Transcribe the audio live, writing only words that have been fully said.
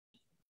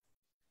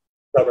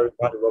What's up,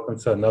 everybody? Welcome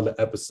to another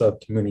episode of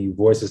Community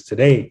Voices.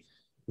 Today,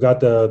 we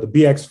got the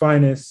BX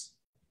finest,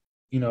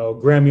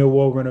 Grammy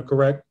Award winner,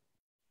 correct?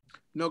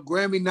 No,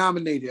 Grammy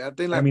nominated. I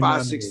think like Grammy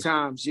five, six nominated.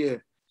 times. Yeah.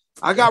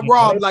 I got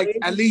robbed. Like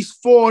at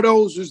least four of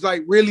those was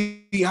like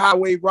really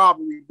highway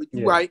robbery. But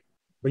you're right.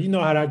 But you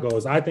know how that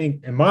goes. I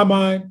think in my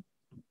mind,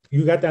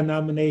 you got that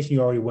nomination,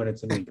 you already won it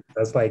to me.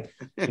 That's like,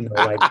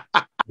 like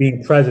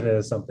being president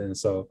or something.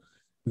 So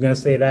we're gonna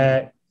say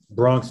that.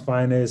 Bronx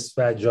finest,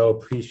 Fat Joe,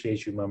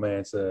 appreciate you, my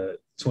man, to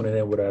tuning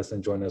in with us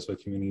and joining us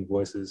with Community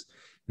Voices.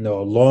 A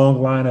long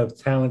line of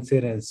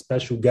talented and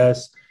special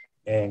guests,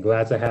 and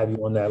glad to have you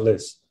on that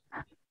list.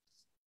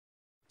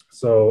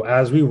 So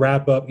as we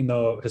wrap up,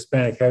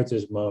 Hispanic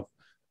Heritage Month,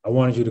 I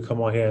wanted you to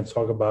come on here and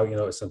talk about,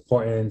 its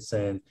importance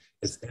and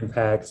its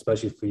impact,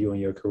 especially for you and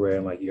your career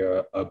and like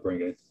your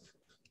upbringing.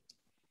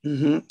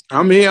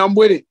 I'm here. I'm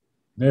with it.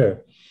 Yeah.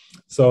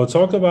 So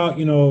talk about,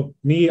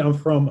 me, I'm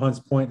from Hunts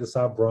Point, the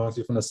South Bronx.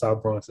 You're from the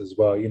South Bronx as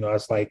well.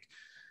 It's like,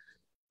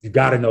 you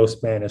got to know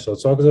Spanish. So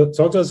talk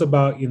to us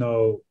about,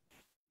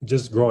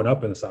 just growing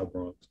up in the South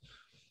Bronx.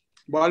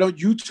 Why don't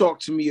you talk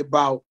to me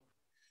about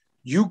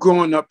you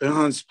growing up in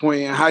Hunts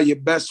Point and how your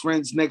best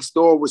friends next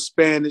door were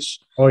Spanish.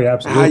 Oh, yeah,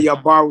 absolutely. And how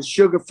y'all borrowed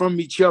sugar from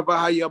each other,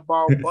 how y'all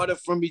borrowed butter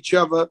from each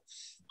other,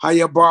 how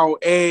y'all borrowed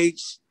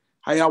eggs,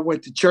 how y'all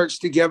went to church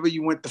together.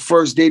 You went the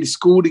first day to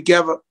school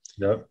together.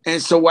 Yep.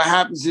 And so what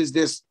happens is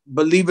this,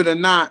 believe it or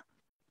not,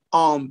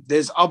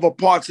 there's other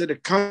parts of the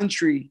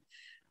country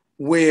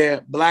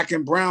where black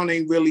and brown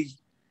ain't really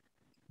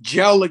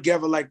gel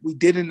together like we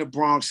did in the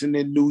Bronx and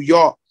in New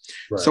York.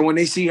 Right. So when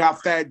they see how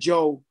Fat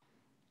Joe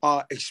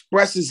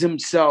expresses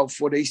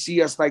himself or they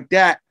see us like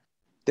that,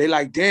 they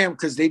like, damn,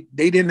 because they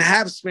didn't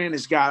have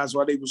Spanish guys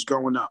while they was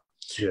growing up.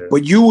 Yeah.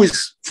 But you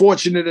was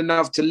fortunate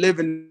enough to live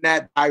in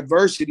that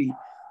diversity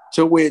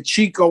to where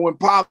Chico and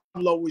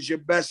Pablo was your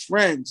best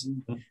friends.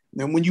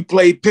 And when you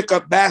played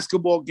pickup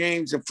basketball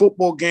games and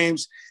football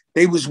games,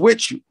 they was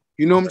with you.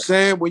 You know what I'm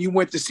saying? When you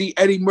went to see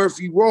Eddie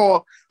Murphy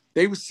Raw,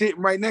 they were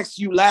sitting right next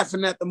to you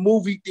laughing at the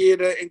movie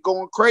theater and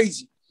going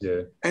crazy.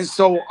 Yeah. And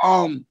so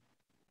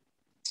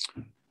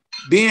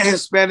being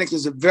Hispanic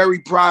is a very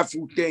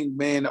prideful thing,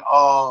 man.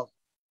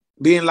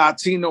 Being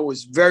Latino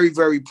is very,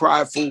 very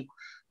prideful.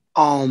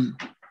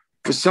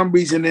 For some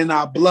reason in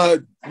our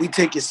blood, we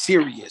take it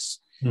serious.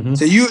 Mm-hmm.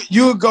 So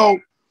you go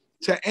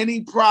to any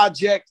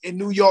project in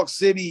New York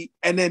City,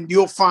 and then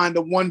you'll find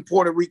the one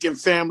Puerto Rican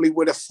family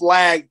with a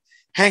flag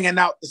hanging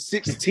out the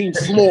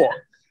 16th floor.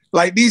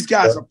 Like these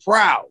guys are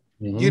proud,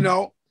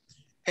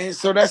 And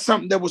so that's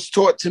something that was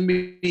taught to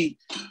me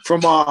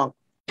from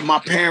my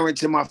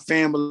parents and my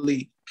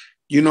family.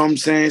 You know what I'm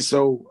saying?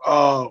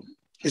 So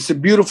it's a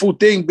beautiful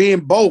thing being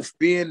both,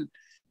 being,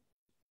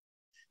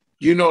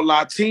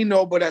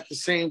 Latino, but at the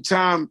same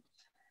time,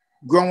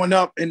 growing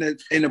up in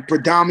a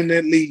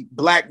predominantly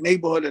black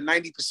neighborhood, a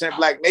 90%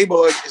 black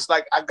neighborhood, it's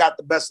like I got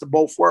the best of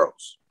both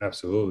worlds.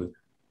 Absolutely.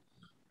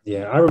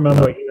 Yeah, I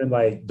remember even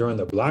like during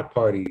the block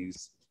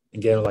parties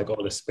and getting like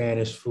all the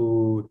Spanish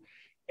food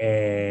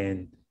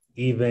and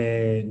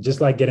even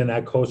just like getting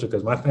that culture,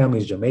 because my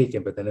family's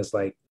Jamaican, but then it's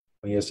like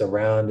when you're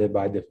surrounded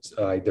by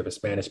different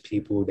Spanish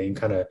people, then you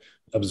kind of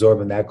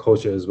absorbing that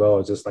culture as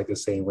well, just like the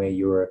same way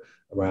you were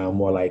around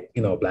more like,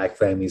 black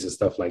families and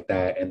stuff like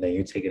that. And then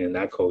you're taking in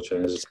that culture.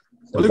 And it's just,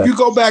 well, if you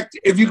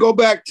go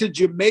back to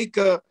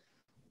Jamaica,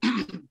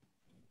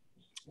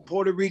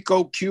 Puerto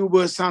Rico,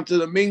 Cuba, Santo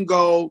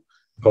Domingo,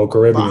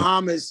 Caribbean,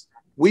 Bahamas,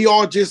 we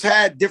all just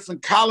had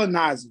different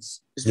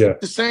colonizers. It's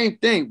the same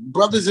thing.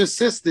 Brothers and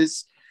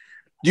sisters,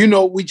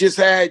 we just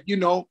had,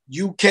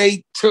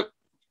 UK took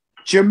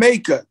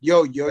Jamaica.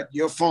 Yo,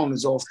 your phone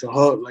is off the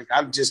hook. Like,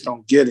 I just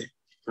don't get it.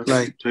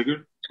 Like,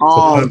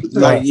 I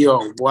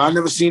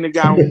never seen a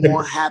guy with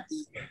more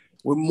happy,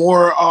 with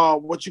more,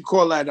 what you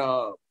call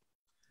that?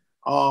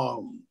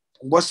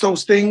 What's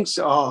those things?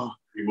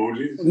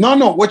 Emojis?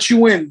 No, what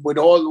you in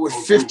with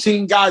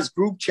 15 guys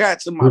group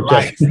chats in my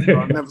life.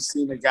 I've never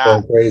seen a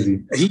guy.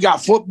 Crazy. He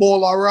got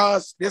football or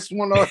us. This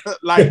one,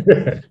 like,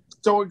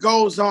 so it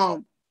goes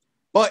on.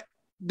 But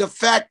the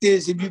fact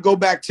is, if you go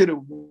back to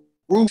the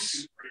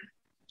roots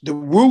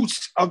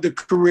of the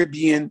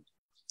Caribbean,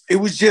 it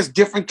was just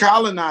different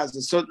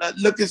colonizers. So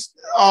look at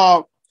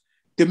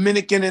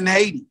Dominican and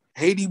Haiti.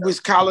 Haiti was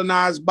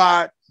colonized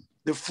by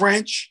the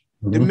French,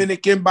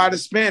 Dominican by the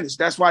Spanish.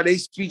 That's why they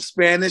speak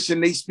Spanish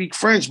and they speak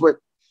French. But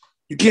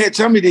you can't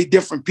tell me they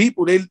different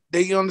people.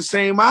 They on the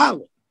same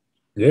island.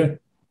 Yeah,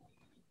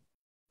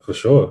 for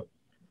sure.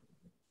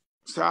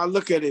 So I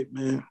look at it,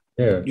 man.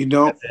 Yeah.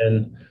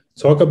 And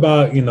talk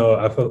about,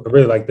 I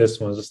really like this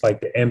one, just like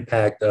the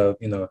impact of,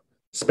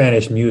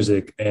 Spanish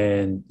music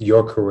and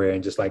your career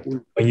and just like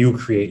when you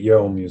create your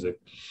own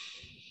music.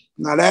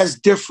 Now that's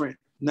different.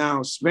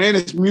 Now,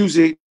 Spanish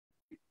music,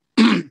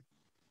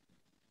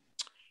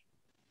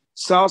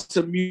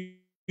 salsa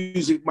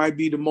music might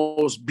be the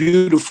most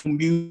beautiful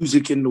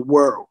music in the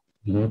world,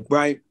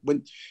 right?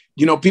 When,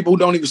 people who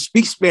don't even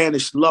speak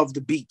Spanish love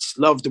the beats,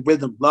 love the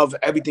rhythm, love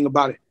everything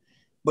about it.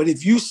 But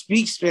if you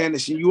speak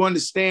Spanish and you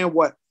understand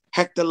what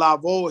Hector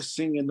Lavoe is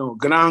singing on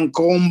Gran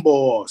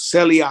Combo,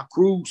 Celia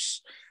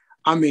Cruz.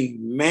 I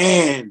mean,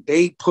 man,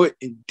 they put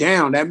it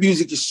down. That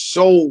music is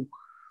so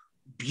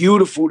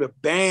beautiful. The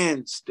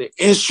bands, the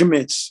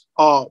instruments,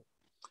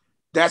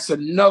 that's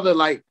another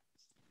like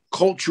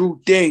cultural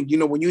thing. You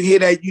know, when you hear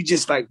that, you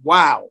just like,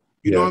 wow.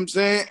 You know what I'm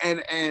saying?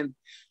 And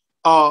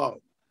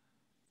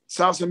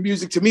salsa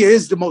music to me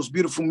is the most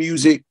beautiful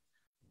music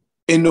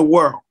in the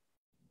world.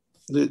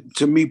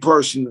 To me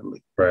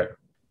personally. Right.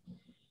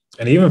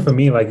 And even for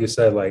me, like you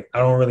said, like I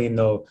don't really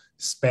know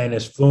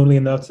Spanish fluently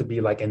enough to be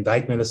like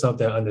indictment or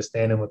something,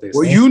 understanding what they're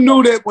saying. Well, you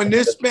knew that when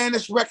this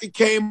Spanish record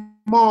came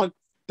on,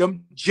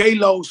 them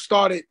J-Lo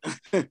started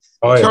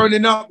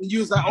turning up, and you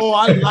was like, "Oh,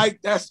 I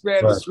like that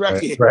Spanish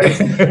record." Right.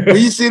 When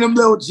you see them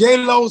little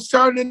J-Los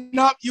turning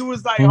up, you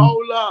was like,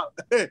 "Hold up,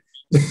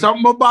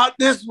 something about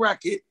this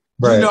record,"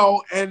 you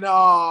know. And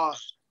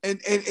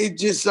it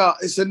just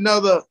it's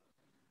another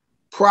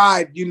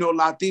pride, you know.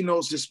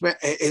 Latinos,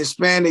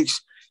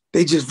 Hispanics,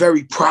 they just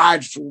very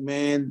prideful,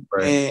 man,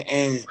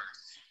 and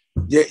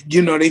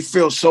you know, they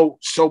feel so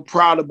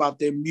proud about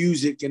their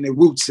music and their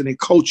roots and their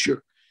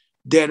culture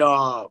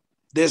that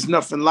there's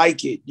nothing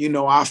like it. You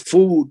know, our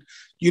food,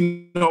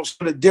 you know,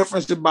 so the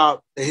difference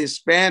about the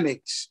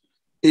Hispanics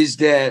is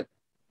that,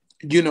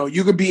 you know,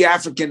 you could be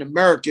African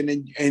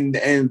American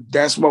and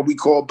that's what we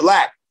call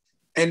Black.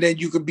 And then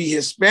you could be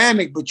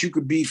Hispanic, but you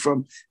could be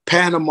from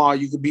Panama,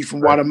 you could be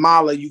from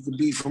Guatemala, you could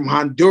be from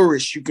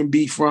Honduras, you can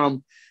be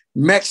from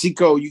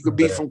Mexico, you could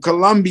be from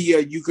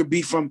Colombia, you could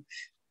be from,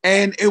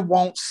 and it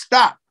won't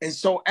stop. And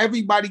so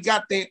everybody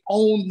got their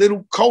own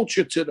little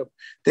culture to them,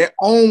 their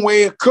own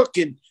way of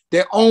cooking,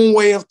 their own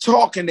way of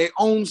talking, their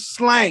own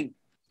slang,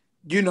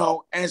 you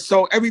know. And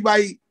so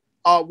everybody,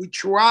 we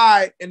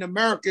try in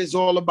America is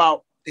all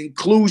about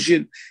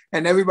inclusion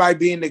and everybody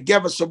being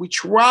together. So we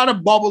try to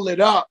bubble it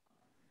up.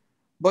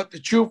 But the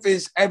truth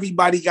is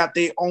everybody got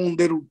their own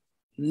little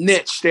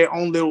niche, their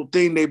own little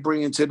thing they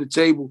bring into the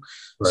table.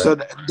 So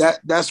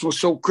that's what's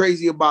so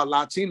crazy about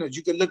Latinos.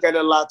 You can look at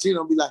a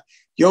Latino and be like,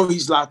 yo,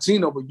 he's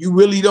Latino, but you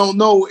really don't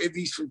know if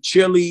he's from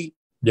Chile,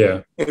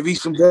 if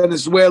he's from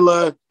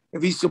Venezuela,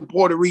 if he's from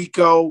Puerto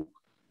Rico.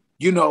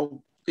 You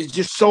know, it's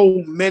just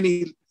so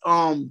many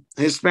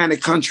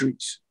Hispanic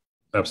countries.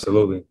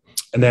 Absolutely.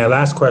 And then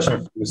last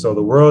question for you. So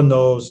the world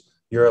knows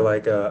you're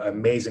like an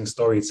amazing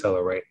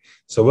storyteller, right?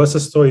 So what's the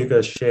story you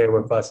could share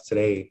with us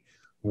today,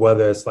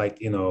 whether it's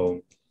like, you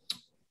know,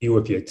 you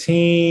with your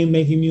team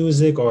making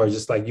music or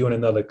just like you in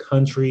another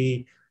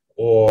country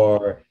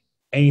or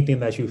anything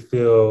that you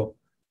feel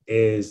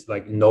is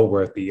like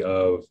noteworthy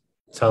of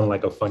telling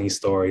like a funny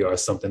story or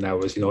something that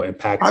was, you know,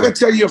 impactful? I can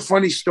tell you a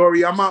funny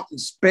story. I'm out in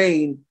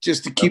Spain,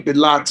 just to keep it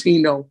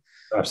Latino.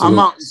 Absolutely.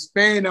 I'm out in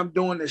Spain, I'm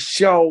doing a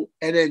show,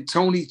 and then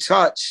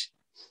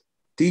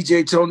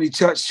DJ Tony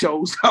Touch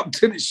shows up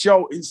to the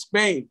show in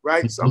Spain,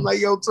 right? So I'm like,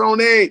 yo,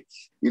 Tony,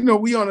 you know,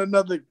 we on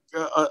another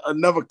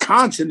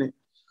continent.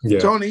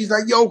 Tony, he's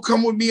like, yo,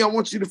 come with me. I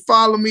want you to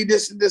follow me,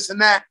 this and this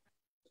and that.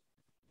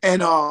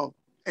 And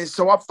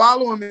so I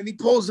follow him, and he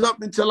pulls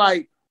up into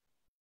like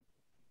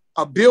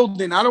a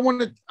building. I don't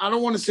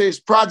want to say it's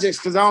projects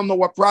because I don't know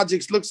what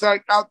projects looks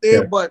like out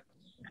there, but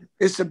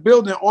it's a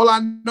building. All I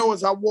know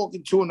is I walk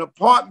into an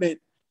apartment,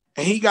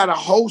 and he got a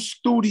whole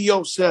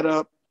studio set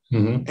up.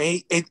 And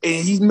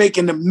he's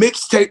making a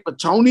mixtape of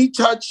Tony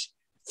Touch,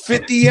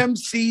 50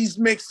 MCs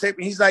mixtape.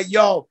 And he's like,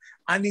 yo,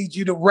 I need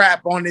you to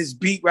rap on this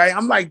beat, right?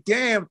 I'm like,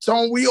 damn,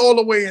 Tone, we all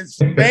the way in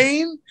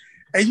Spain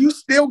and you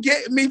still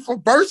getting me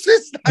for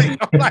verses? Like,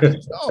 I'm like,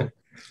 yo,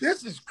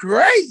 this is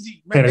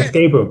crazy, man. Can't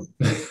escape him.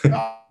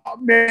 Oh,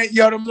 man,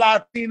 yo, them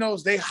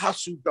Latinos, they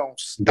hustle, don't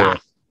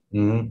stop.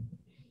 And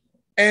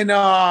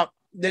the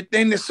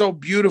thing that's so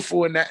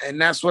beautiful, and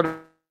that's what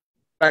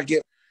I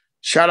get.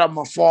 Shout out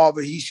my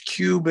father, he's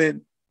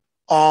Cuban,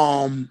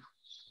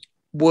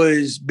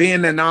 was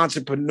being an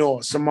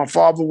entrepreneur. So my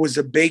father was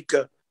a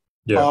baker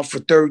for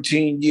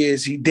 13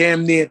 years. He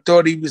damn near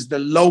thought he was the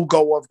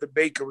logo of the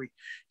bakery.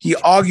 He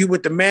argued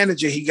with the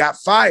manager, he got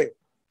fired.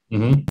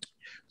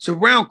 So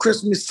around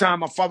Christmas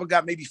time, my father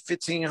got maybe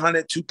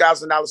 $1,500,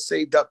 $2,000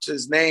 saved up to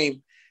his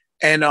name.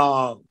 And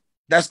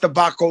that's the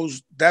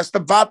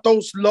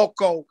Vatos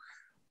Loco.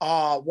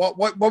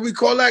 What we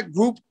call that?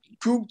 Group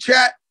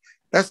chat?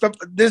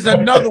 There's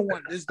another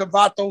one. There's the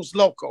Vatos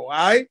Loco, all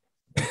right?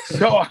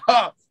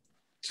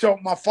 So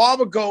my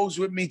father goes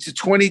with me to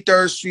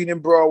 23rd Street in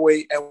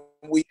Broadway,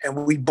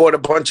 and we bought a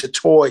bunch of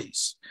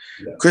toys.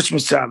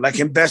 Christmas time, like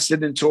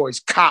invested in toys,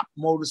 cop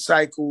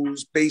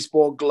motorcycles,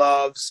 baseball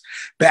gloves,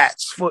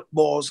 bats,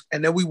 footballs.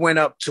 And then we went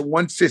up to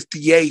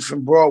 158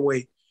 from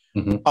Broadway.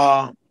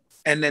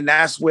 And then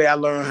that's where I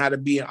learned how to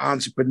be an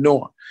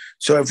entrepreneur.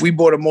 So if we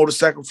bought a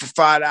motorcycle for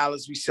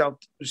 $5,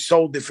 we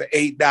sold it for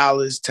 $8,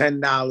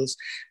 $10.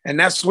 And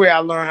that's where I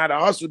learned how to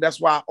hustle.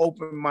 That's why I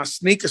opened my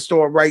sneaker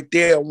store right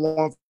there at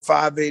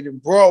 158 in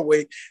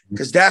Broadway,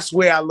 because that's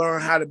where I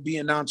learned how to be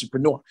an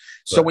entrepreneur.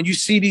 So when you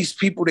see these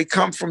people, they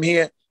come from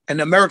here, and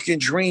the American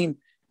dream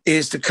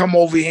is to come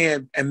over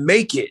here and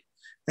make it.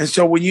 And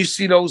so when you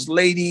see those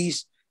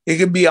ladies It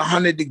could be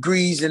 100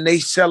 degrees and they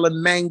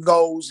selling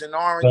mangoes and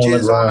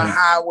oranges on the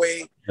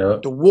highway.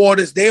 Yep. The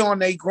waters, they on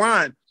their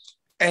grind.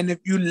 And if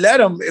you let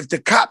them, if the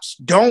cops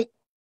don't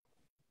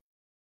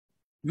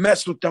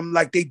mess with them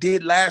like they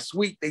did last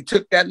week, they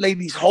took that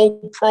lady's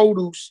whole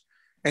produce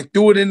and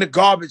threw it in the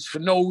garbage for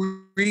no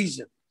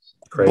reason.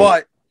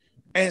 Crazy.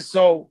 And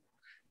so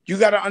you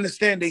got to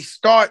understand, they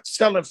start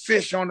selling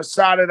fish on the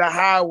side of the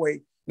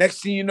highway.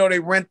 Next thing you know, they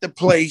rent the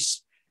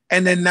place.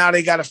 And then now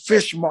they got a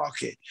fish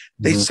market.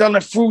 They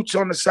selling fruits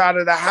on the side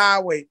of the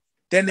highway.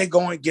 Then they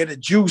go and get a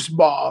juice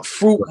bar,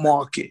 fruit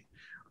market.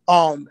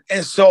 And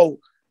so,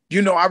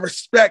 you know, I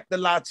respect the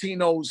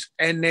Latinos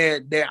and their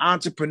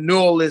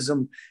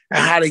entrepreneurialism and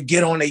how they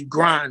get on their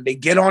grind. They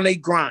get on their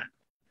grind.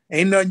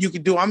 Ain't nothing you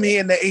can do. I'm here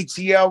in the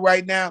ATL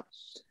right now.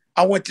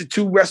 I went to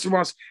 2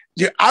 restaurants.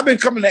 Yeah, I've been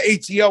coming to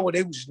ATL where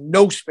there was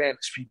no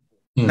Spanish people.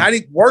 Not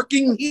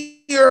working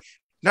here,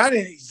 not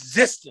in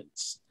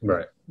existence.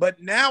 Right.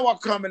 But now I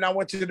come and I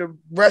went to the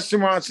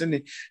restaurants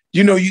and,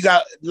 you know, you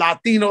got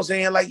Latinos in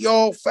here like,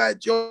 yo, Fat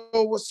Joe,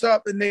 what's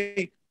up? And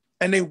they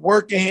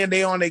working here,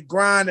 they on their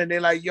grind and they're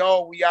like,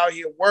 yo, we out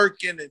here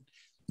working. And,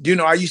 you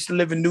know, I used to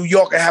live in New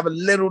York. I have a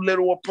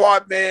little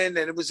apartment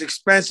and it was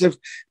expensive.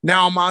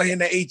 Now I'm out here in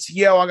the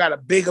ATL. I got a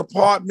big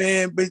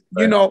apartment, but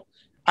you know,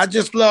 I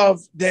just love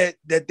that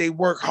they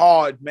work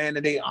hard, man.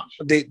 And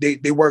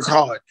they work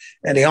hard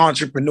and they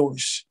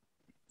entrepreneurs.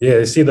 Yeah,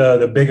 they see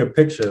the bigger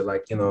picture,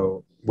 like, you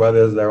know,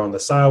 whether they're on the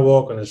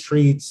sidewalk, on the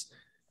streets,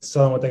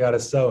 selling what they got to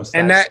sell.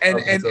 And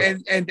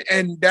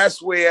that's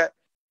where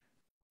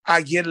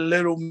I get a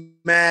little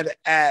mad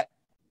at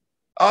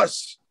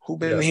us who've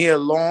been here a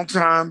long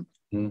time.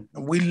 And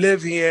we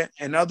live here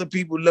and other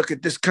people look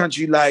at this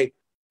country like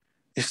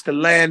it's the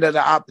land of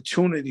the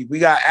opportunity. We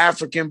got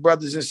African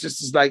brothers and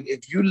sisters like,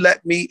 if you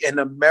let me in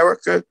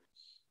America,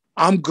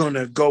 I'm going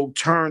to go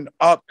turn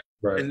up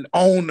and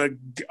own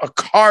a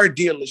car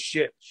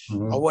dealership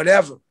or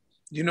whatever.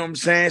 You know what I'm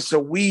saying? So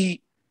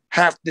we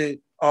have to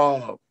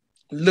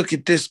look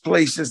at this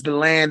place as the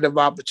land of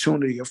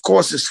opportunity. Of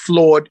course, it's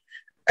flawed.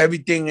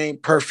 Everything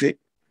ain't perfect.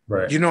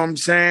 Right. You know what I'm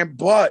saying?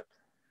 But,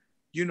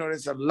 you know,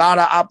 there's a lot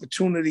of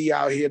opportunity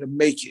out here to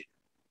make it.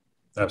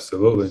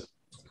 Absolutely.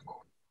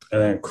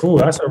 And then, cool.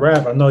 That's a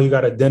wrap. I know you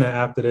got a dinner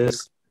after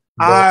this.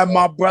 All right,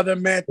 my brother,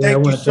 man.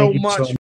 Thank you so much.